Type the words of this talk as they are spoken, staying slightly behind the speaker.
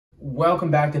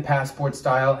Welcome back to Passport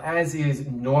Style. As is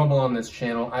normal on this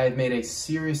channel, I have made a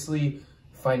seriously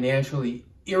financially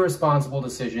irresponsible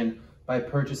decision by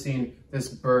purchasing this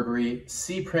Burberry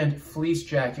C-print fleece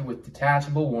jacket with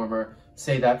detachable warmer.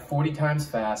 Say that 40 times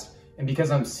fast. And because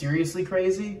I'm seriously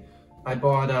crazy, I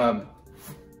bought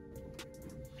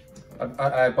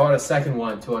a second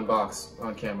one to unbox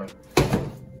on camera.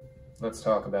 Let's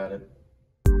talk about it.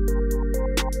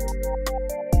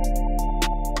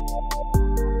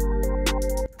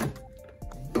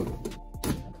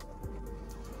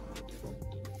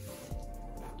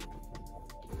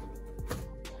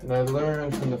 And I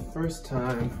learned from the first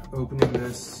time opening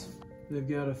this, they've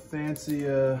got a fancy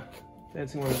one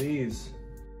of these.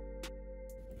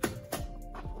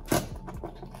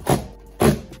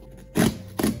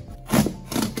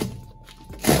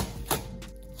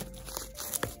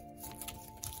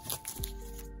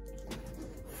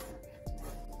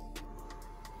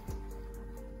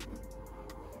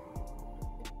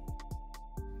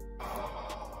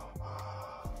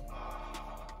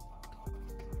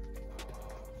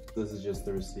 This is just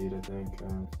the receipt, I think.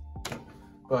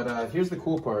 But here's the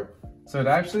cool part. So it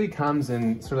actually comes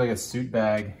in sort of like a suit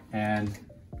bag, and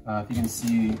if you can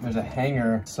see, there's a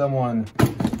hanger. Someone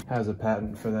has a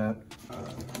patent for that.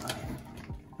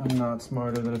 I'm not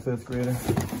smarter than a 5th grader.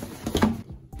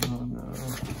 Oh no.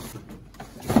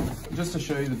 Just to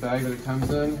show you the bag that it comes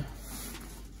in.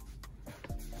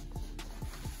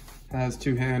 Has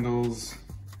 2 handles.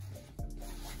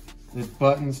 It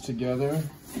buttons together.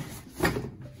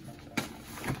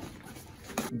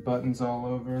 Buttons all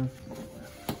over.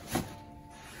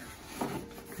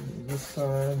 This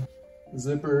side,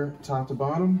 zipper top to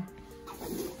bottom.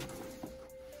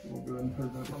 We'll go ahead and put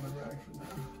it up on the rack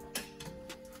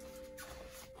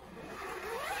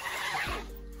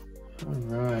for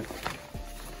now. All right.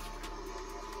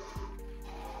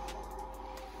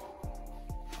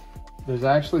 There's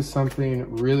actually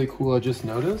something really cool I just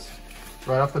noticed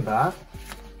right off the bat.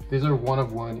 These are 1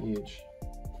 of 1 each.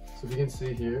 So if you can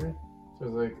see here,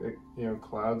 there's like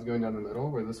clouds going down the middle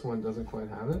where this one doesn't quite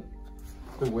have it.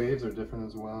 The waves are different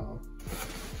as well.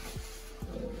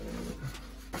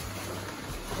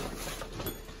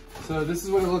 So this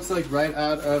is what it looks like right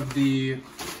out of the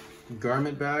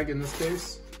garment bag in this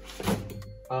case.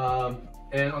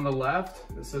 And on the left,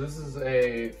 so this is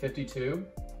a 52,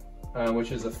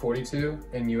 which is a 42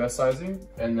 in US sizing.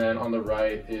 And then on the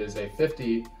right is a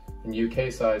 50 in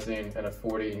UK sizing and a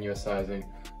 40 in US sizing.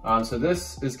 So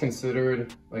this is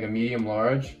considered like a medium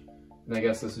large, and I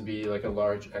guess this would be like a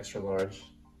large, extra large.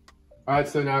 All right,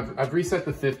 so now I've reset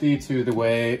the 50 to the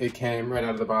way it came right out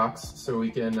of the box, so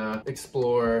we can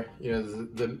explore,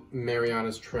 the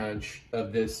Mariana's Trench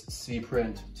of this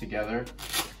C-print together.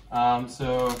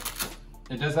 So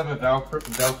it does have a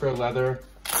Velcro leather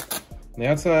on the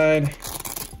outside,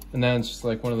 and then it's just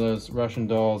like one of those Russian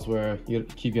dolls where you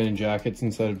keep getting jackets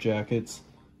inside of jackets.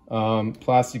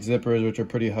 Plastic zippers, which are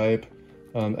pretty hype.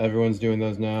 Everyone's doing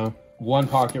those now. 1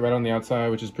 pocket right on the outside,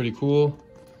 which is pretty cool.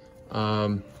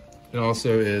 It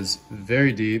also is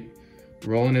very deep,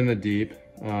 rolling in the deep,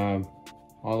 all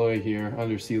the way here,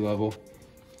 under sea level.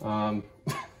 All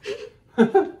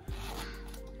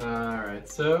right,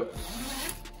 so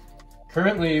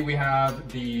currently we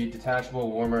have the detachable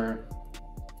warmer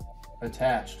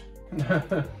attached.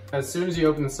 As soon as you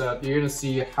open this up, you're gonna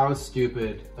see how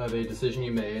stupid of a decision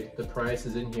you made. The price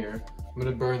is in here. I'm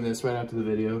gonna burn this right after the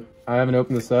video. I haven't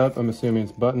opened this up. I'm assuming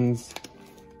it's buttons.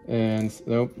 And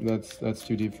nope, that's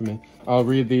too deep for me. I'll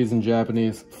read these in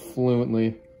Japanese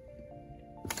fluently.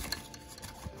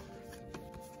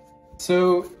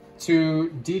 So to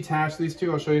detach these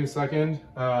two, I'll show you in a second.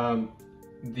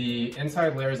 The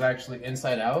inside layer is actually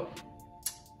inside out.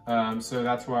 So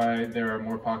that's why there are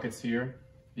more pockets here,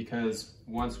 because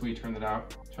once we turn this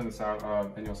out,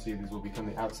 then you'll see these will become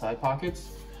the outside pockets.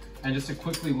 And just to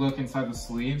quickly look inside the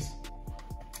sleeves,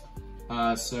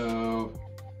 so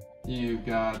you've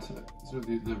got sort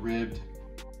of the ribbed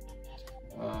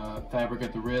fabric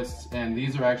at the wrists, and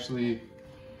these are actually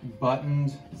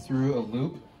buttoned through a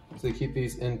loop to keep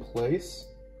these in place.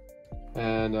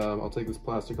 And I'll take this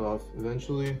plastic off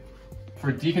eventually.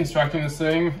 For deconstructing this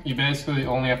thing, you basically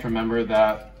only have to remember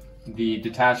that the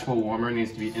detachable warmer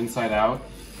needs to be inside out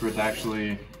for it to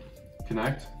actually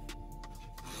connect.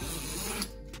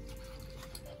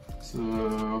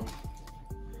 So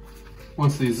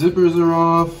once these zippers are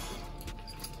off,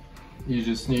 you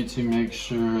just need to make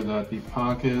sure that the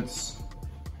pockets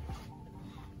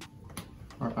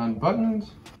are unbuttoned.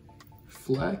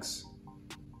 Flex.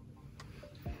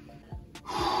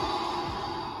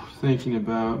 Thinking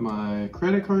about my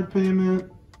credit card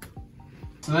payment.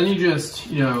 So then you just,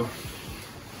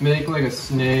 make like a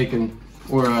snake and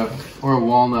or a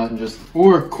walnut and just,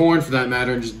 or corn for that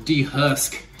matter, and just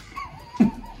dehusk.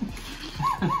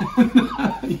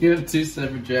 You have two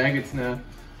separate jackets now.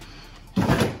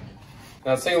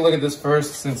 Now let's take a look at this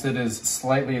first, since it is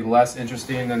slightly less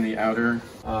interesting than the outer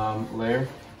layer.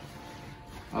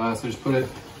 So just put it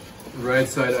right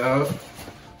side out.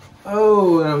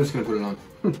 Oh, and I'm just gonna put it on.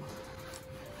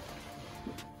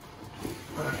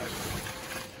 Alright.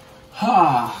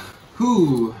 Ha!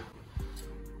 Hoo!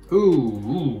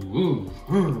 Ooh, ooh,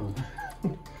 ooh.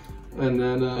 And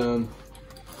then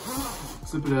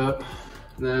zip it up.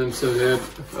 And then I'm so good.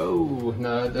 Oh,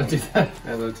 no, don't do that.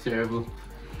 That looks terrible.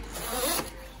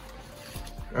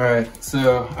 Alright,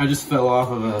 so I just fell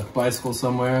off of a bicycle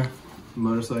somewhere,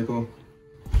 motorcycle.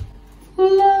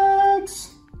 Relax!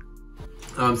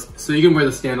 So you can wear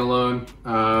the standalone.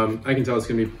 I can tell it's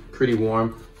gonna be pretty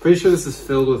warm. Pretty sure this is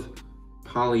filled with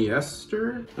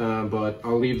polyester, but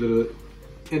I'll leave the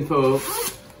info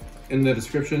in the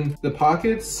description. The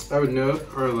pockets, I would note,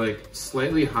 are like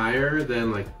slightly higher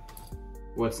than like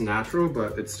what's natural,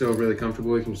 but it's still really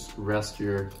comfortable. You can just rest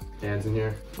your hands in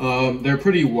here. They're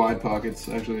pretty wide pockets,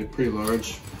 actually pretty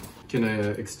large. Can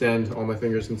extend all my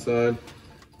fingers inside.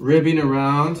 Ribbing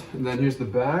around, and then here's the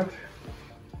back.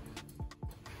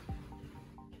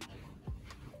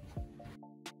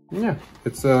 Yeah,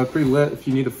 it's pretty lit. If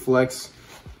you need to flex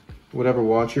whatever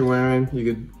watch you're wearing, you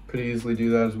could pretty easily do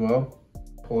that as well.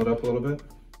 Pull it up a little bit.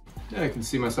 Yeah, I can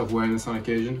see myself wearing this on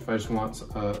occasion if I just want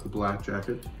a black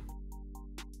jacket.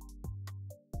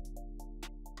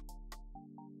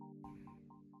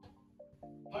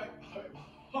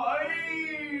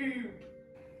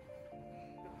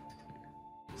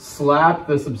 Slap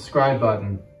the subscribe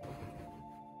button.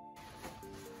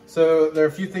 So there are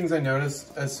a few things I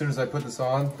noticed as soon as I put this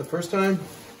on. The first time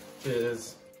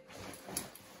is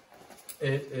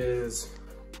it is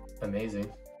amazing,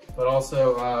 but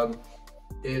also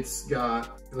it's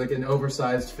got like an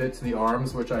oversized fit to the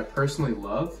arms, which I personally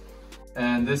love.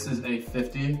 And this is a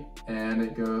 50, and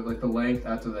it goes like the length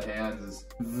out to the hands is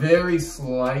very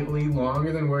slightly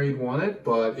longer than where you'd want it,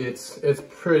 but it's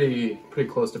pretty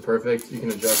close to perfect. You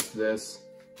can adjust this,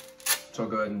 which I'll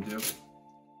go ahead and do.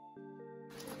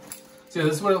 So yeah,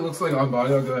 this is what it looks like on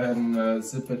body. I'll go ahead and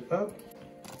zip it up.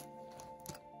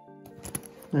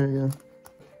 There you go.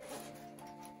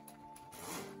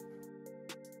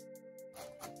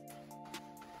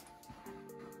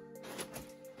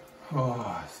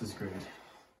 Oh, this is great.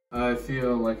 I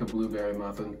feel like a blueberry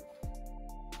muffin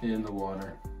in the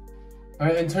water. All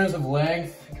right, in terms of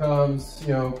length, it comes,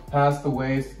 you know, past the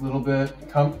waist a little bit,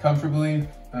 comfortably,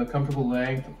 comfortable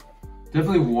length.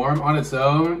 Definitely warm on its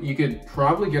own. You could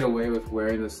probably get away with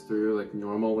wearing this through like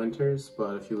normal winters,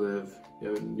 but if you live, you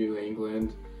know, in New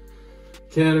England,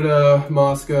 Canada,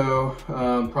 Moscow,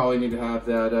 probably need to have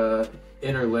that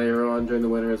inner layer on during the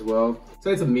winter as well. So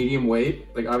it's a medium weight.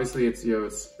 Like obviously it's, you know,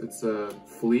 it's a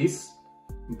fleece,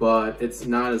 but it's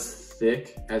not as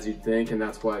thick as you'd think, and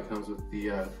that's why it comes with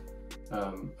the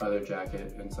other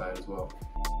jacket inside as well.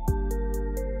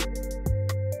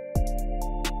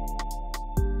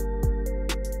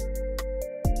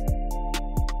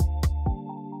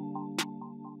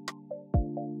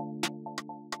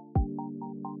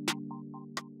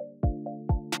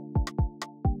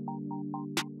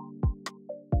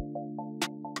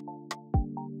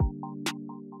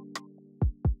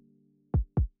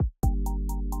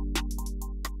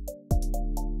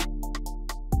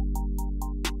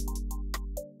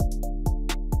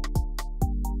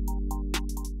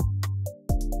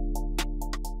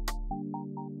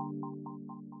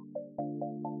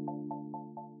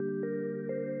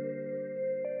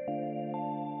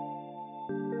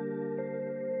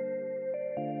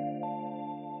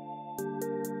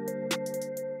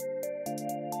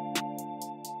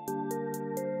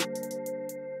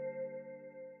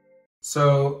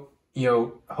 So, you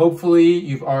know, hopefully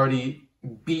you've already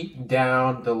beat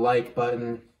down the like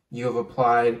button. You have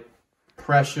applied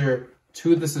pressure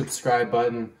to the subscribe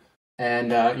button,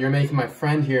 and you're making my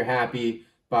friend here happy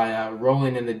by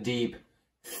rolling in the deep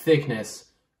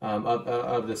thickness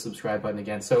of the subscribe button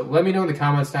again. So let me know in the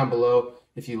comments down below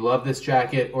if you love this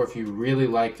jacket or if you really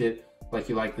liked it, like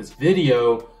you liked this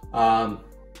video.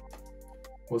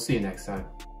 We'll see you next time.